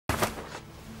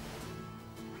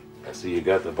I see you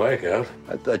got the bike out.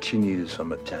 I thought she needed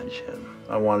some attention.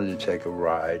 I wanted to take a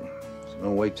ride. So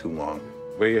don't wait too long.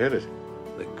 Where you headed?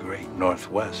 The great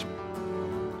Northwest.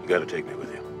 You gotta take me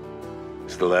with you.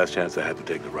 It's the last chance I have to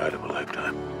take the ride of a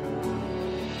lifetime.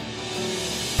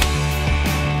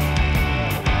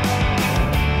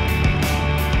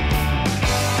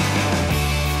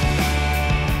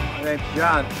 My name's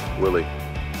John. Willie.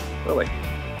 Willie.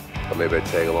 Or maybe I'd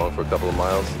tag along for a couple of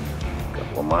miles.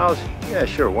 Couple of miles? Yeah,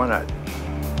 sure, why not?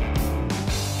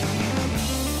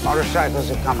 Motorcycles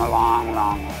have come a long,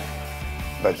 long way.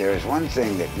 But there is one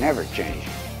thing that never changes.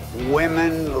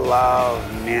 Women love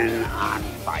men on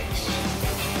bikes.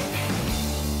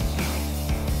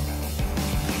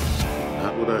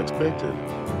 Not what I expected.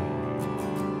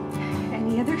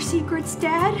 Any other secrets,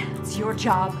 Dad? It's your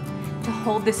job to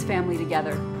hold this family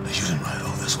together. You didn't ride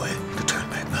all this way to turn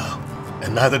back now.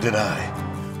 And neither did I.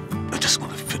 I just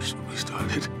want to finish what we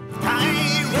started. I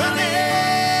ain't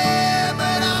running,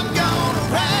 but I'm gonna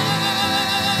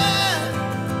ride.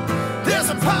 There's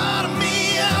a part of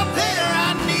me out there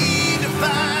I need to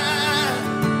find.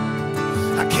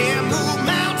 I can't move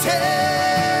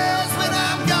mountains, but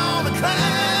I'm gonna climb.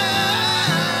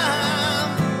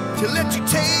 To let you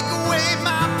take away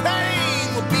my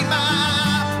pain will be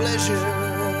my pleasure.